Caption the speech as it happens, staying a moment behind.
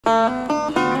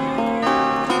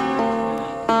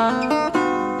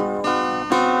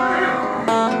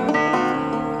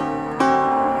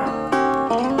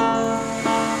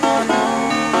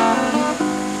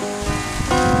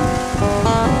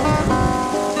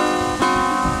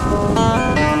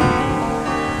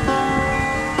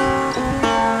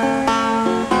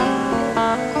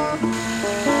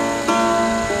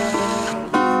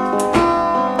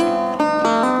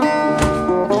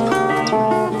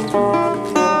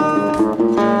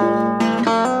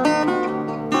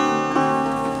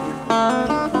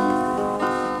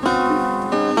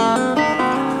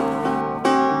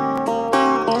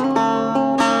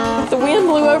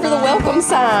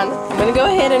Sign. I'm going to go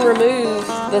ahead and remove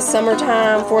the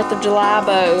summertime 4th of July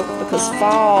bow because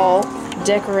fall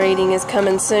decorating is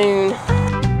coming soon.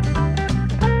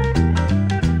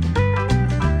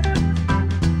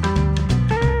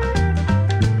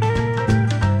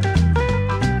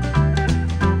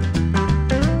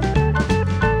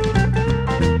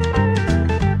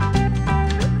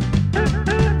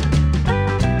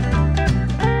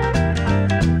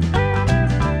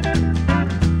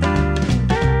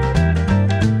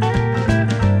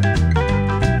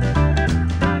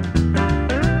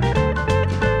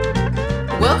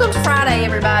 Welcome to Friday,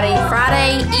 everybody.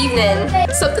 Friday evening.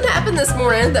 Something happened this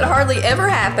morning that hardly ever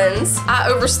happens. I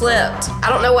overslept. I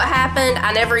don't know what happened.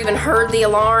 I never even heard the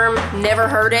alarm. Never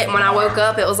heard it. And when I woke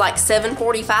up, it was like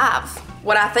 7:45.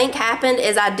 What I think happened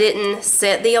is I didn't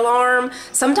set the alarm.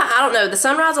 Sometimes, I don't know, the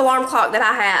sunrise alarm clock that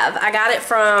I have, I got it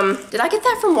from, did I get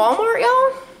that from Walmart,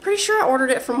 y'all? Pretty sure I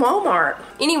ordered it from Walmart.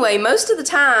 Anyway, most of the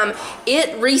time,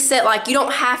 it reset, like you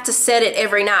don't have to set it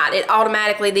every night. It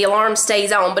automatically, the alarm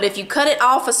stays on. But if you cut it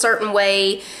off a certain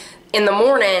way in the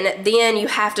morning, then you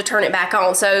have to turn it back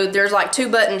on. So there's like two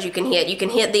buttons you can hit. You can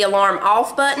hit the alarm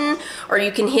off button, or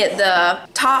you can hit the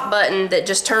top button that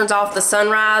just turns off the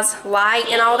sunrise light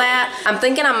and all that. I'm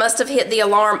thinking I must have hit the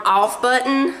alarm off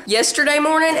button yesterday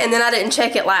morning, and then I didn't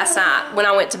check it last night when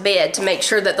I went to bed to make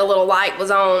sure that the little light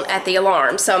was on at the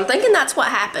alarm. So I'm thinking that's what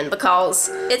happened, because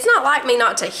it's not like me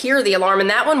not to hear the alarm, and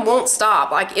that one won't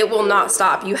stop. Like, it will not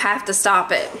stop. You have to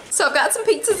stop it. So I've got some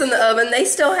pizzas in the oven. They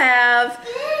still have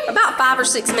about 5 or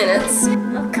 6 minutes.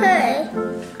 Okay.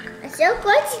 It's so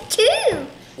squishy too.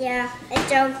 Yeah, it's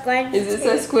so squishy. Is it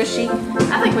so squishy?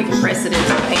 I think we can press it into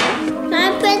the pan. Can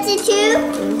I press it too?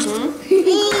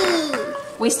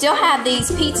 Mm-hmm. We still have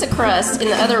these pizza crusts in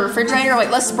the other refrigerator.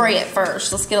 Wait, let's spray it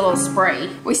first. Let's get a little spray.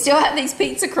 We still have these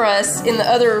pizza crusts in the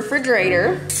other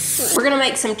refrigerator. We're gonna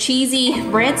make some cheesy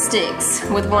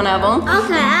breadsticks with one of them.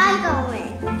 Okay, I'm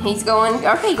going. He's going,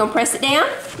 okay, you gonna press it down?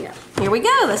 Yeah. Here we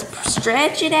go, let's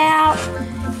stretch it out.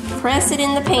 Press it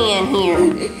in the pan here.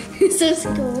 It's so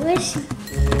squishy.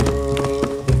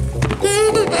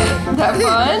 That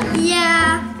fun?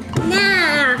 Yeah.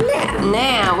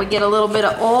 Now we get a little bit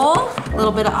of oil, a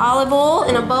little bit of olive oil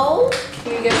in a bowl.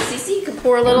 Here you go, Cece, you can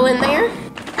pour a little in there.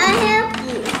 I help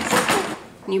you.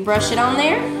 And you brush it on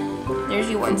there. There's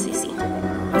your one, Cece.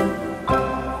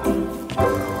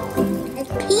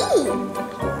 It's pea.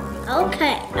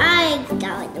 Okay, I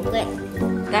got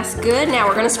it. That's good. Now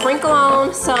we're gonna sprinkle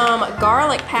on some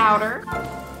garlic powder.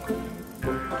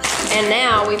 And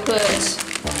now we put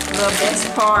the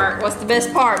best part. What's the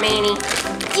best part, Manny?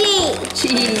 Cheese.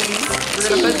 Cheese. We're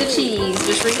gonna put the cheese.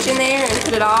 Just reach in there and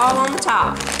put it all on the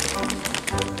top.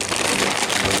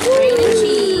 Grated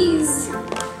cheese.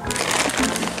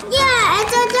 Yeah,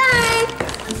 it's done.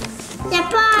 The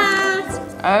pot.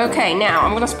 Okay, now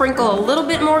I'm gonna sprinkle a little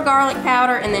bit more garlic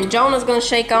powder, and then Jonah's gonna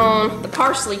shake on the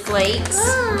parsley flakes.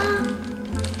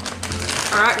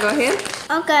 All right, go ahead.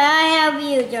 Okay, I help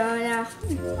you, Jonah.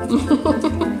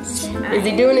 Is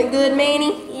he doing it good,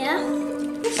 Manny? Yeah.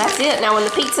 That's it. Now when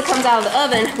the pizza comes out of the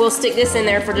oven, we'll stick this in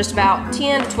there for just about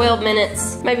 10 to 12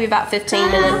 minutes, maybe about 15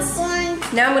 minutes.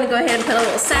 Now I'm gonna go ahead and put a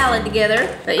little salad together.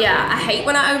 But yeah, I hate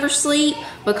when I oversleep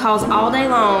because all day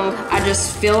long, I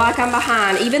just feel like I'm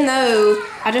behind, even though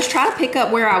I just try to pick up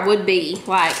where I would be,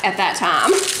 like at that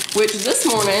time. Which this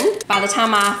morning, by the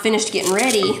time I finished getting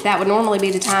ready, that would normally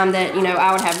be the time that, you know,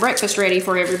 I would have breakfast ready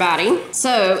for everybody.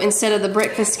 So instead of the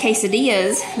breakfast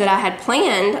quesadillas that I had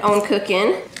planned on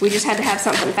cooking, we just had to have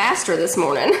something faster this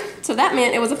morning. So that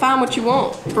meant it was a find what you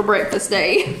want for breakfast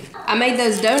day. I made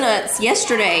those donuts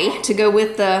yesterday to go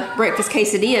with the breakfast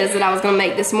quesadillas that I was gonna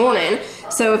make this morning.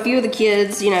 So a few of the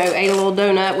kids, you know, ate a little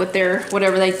donut with their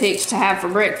whatever they picked to have for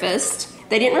breakfast.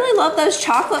 They didn't really love those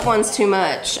chocolate ones too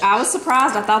much. I was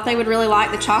surprised. I thought they would really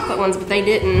like the chocolate ones, but they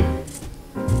didn't.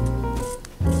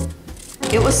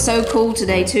 It was so cool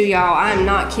today too, y'all. I am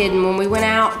not kidding. When we went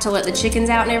out to let the chickens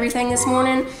out and everything this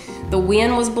morning, the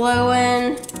wind was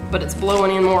blowing, but it's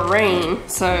blowing in more rain,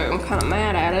 so I'm kind of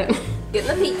mad at it.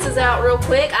 Getting the pizzas out real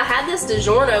quick. I had this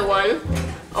DiGiorno one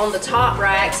on the top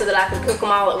rack so that I could cook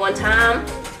them all at one time.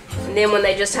 And then when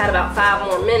they just had about 5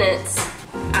 more minutes,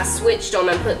 I switched them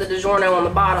and put the DiGiorno on the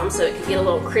bottom so it could get a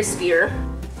little crispier.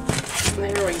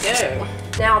 There we go.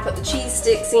 Now I'll put the cheese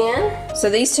sticks in. So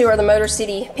these two are the Motor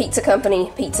City Pizza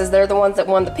Company pizzas. They're the ones that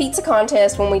won the pizza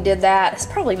contest when we did that. It's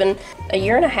probably been a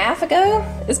year and a half ago.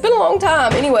 It's been a long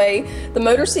time. Anyway, the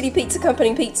Motor City Pizza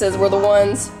Company pizzas were the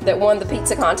ones that won the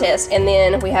pizza contest. And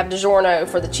then we have DiGiorno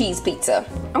for the cheese pizza.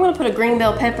 I'm gonna put a green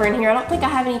bell pepper in here. I don't think I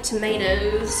have any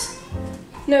tomatoes.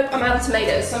 Nope, I'm out of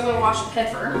tomatoes, so I'm gonna wash a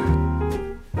pepper.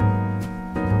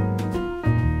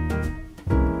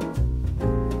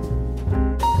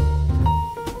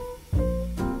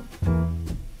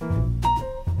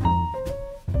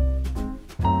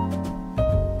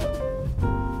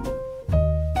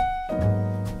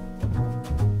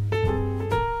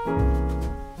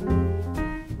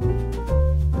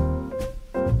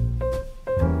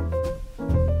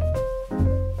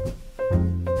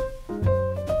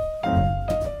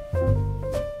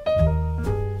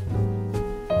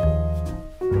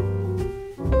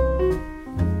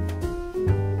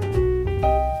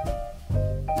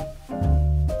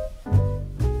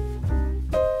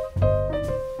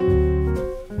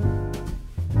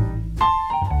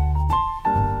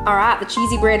 Alright, the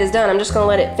cheesy bread is done. I'm just gonna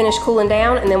let it finish cooling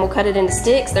down and then we'll cut it into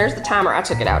sticks. There's the timer. I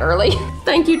took it out early.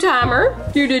 Thank you, timer.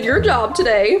 You did your job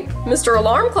today. Mr.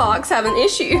 Alarm Clock's having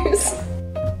issues.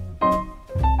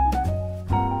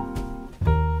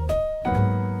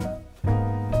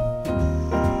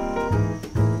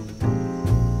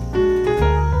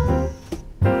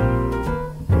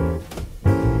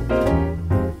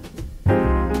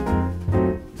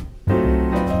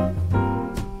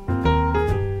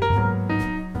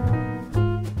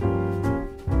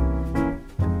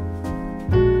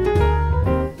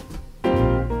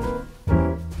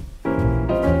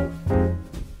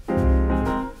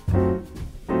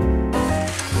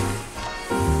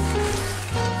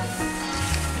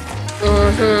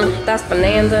 That's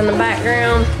Bonanza in the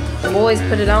background. The boys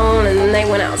put it on and then they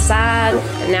went outside.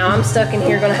 And now I'm stuck in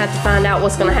here gonna have to find out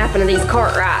what's gonna happen to these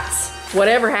Cartwrights.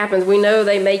 Whatever happens, we know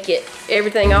they make it.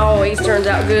 Everything always turns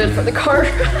out good for the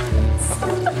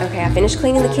Cartwrights. Okay, I finished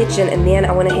cleaning the kitchen and then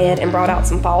I went ahead and brought out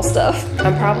some fall stuff.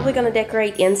 I'm probably gonna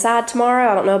decorate inside tomorrow.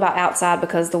 I don't know about outside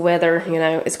because the weather, you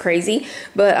know, is crazy.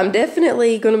 But I'm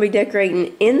definitely gonna be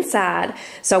decorating inside.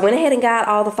 So I went ahead and got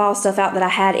all the fall stuff out that I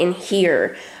had in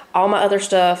here. All my other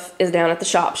stuff is down at the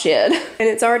shop shed. And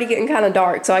it's already getting kind of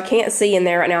dark, so I can't see in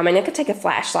there right now. I mean, I could take a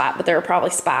flashlight, but there are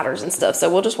probably spiders and stuff,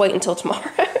 so we'll just wait until tomorrow.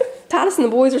 Titus and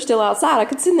the boys are still outside. I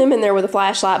could send them in there with a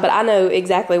flashlight, but I know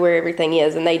exactly where everything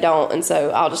is, and they don't, and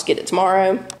so I'll just get it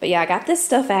tomorrow. But yeah, I got this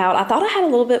stuff out. I thought I had a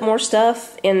little bit more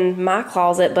stuff in my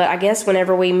closet, but I guess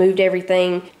whenever we moved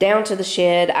everything down to the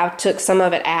shed, I took some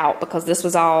of it out because this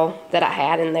was all that I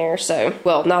had in there. So,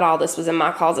 well, not all this was in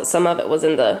my closet. Some of it was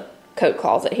in the coat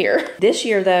closet here. This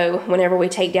year though, whenever we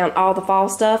take down all the fall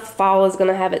stuff, fall is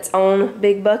gonna have its own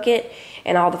big bucket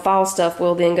and all the fall stuff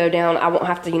will then go down. I won't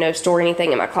have to, you know, store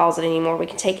anything in my closet anymore. We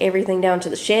can take everything down to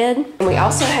the shed. And we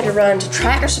also had to run to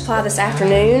Tractor Supply this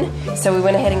afternoon, so we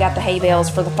went ahead and got the hay bales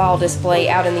for the fall display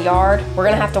out in the yard. We're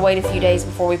gonna have to wait a few days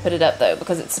before we put it up though,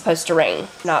 because it's supposed to rain.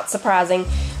 Not surprising,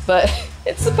 but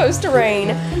it's supposed to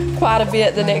rain quite a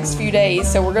bit the next few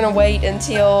days, so we're gonna wait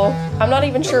until, I'm not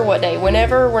even sure what day,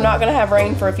 whenever. We're not gonna have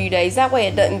rain for a few days. That way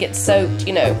it doesn't get soaked,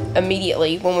 you know,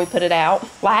 immediately when we put it out.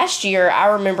 Last year, I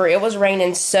remember it was raining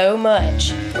so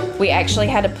much, we actually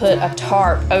had to put a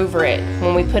tarp over it.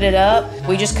 When we put it up,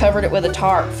 we just covered it with a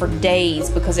tarp for days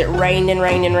because it rained and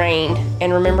rained and rained.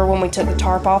 And remember when we took the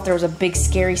tarp off, there was a big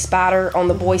scary spider on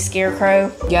the boy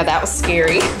scarecrow? Yeah, that was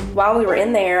scary. While we were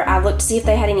in there, I looked to see if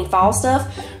they had any fall stuff.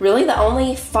 Really, the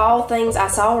only fall things I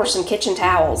saw were some kitchen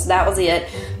towels. That was it.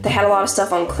 They had a lot of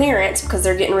stuff on clearance because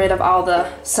they're getting rid of all the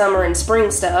summer and spring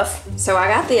stuff. So I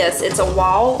got this. It's a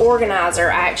wall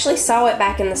organizer. I actually saw it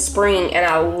back in the spring and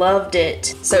I loved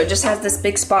it. So it just has this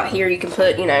big spot here. You can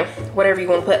put, you know, whatever you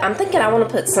want to put. I'm thinking I want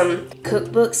to put some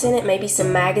cookbooks in it, maybe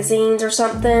some magazines or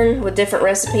something with different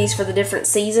recipes for the different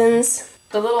seasons.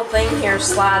 The little thing here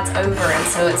slides over and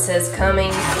so it says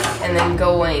coming and then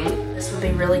going. This would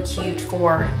be really cute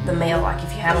for the mail, like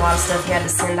if you had a lot of stuff you had to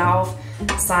send off,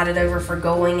 slide it over for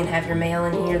going and have your mail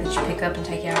in here that you pick up and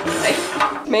take out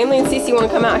anyway. Manly and Cece want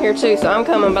to come out here too, so I'm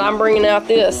coming, but I'm bringing out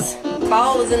this.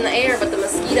 Fall is in the air, but the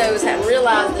mosquitoes haven't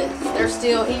realized that they're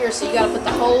still here, so you gotta put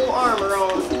the whole armor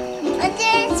on. I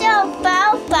didn't see a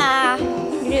firefly.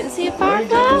 You didn't see a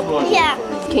firefly? Yeah.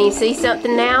 Can you see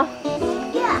something now?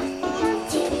 Yeah.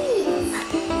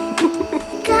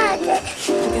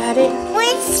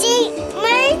 Mercy,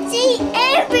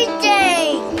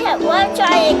 everything. Yeah, we'll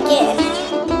try again.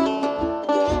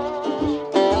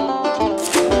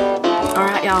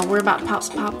 Alright, y'all, we're about to pop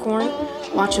some popcorn,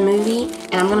 watch a movie,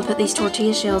 and I'm gonna put these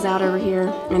tortilla shells out over here.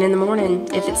 And in the morning,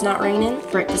 if it's not raining,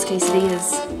 breakfast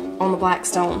quesadillas on the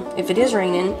Blackstone. If it is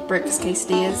raining, breakfast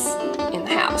quesadillas in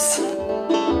the house.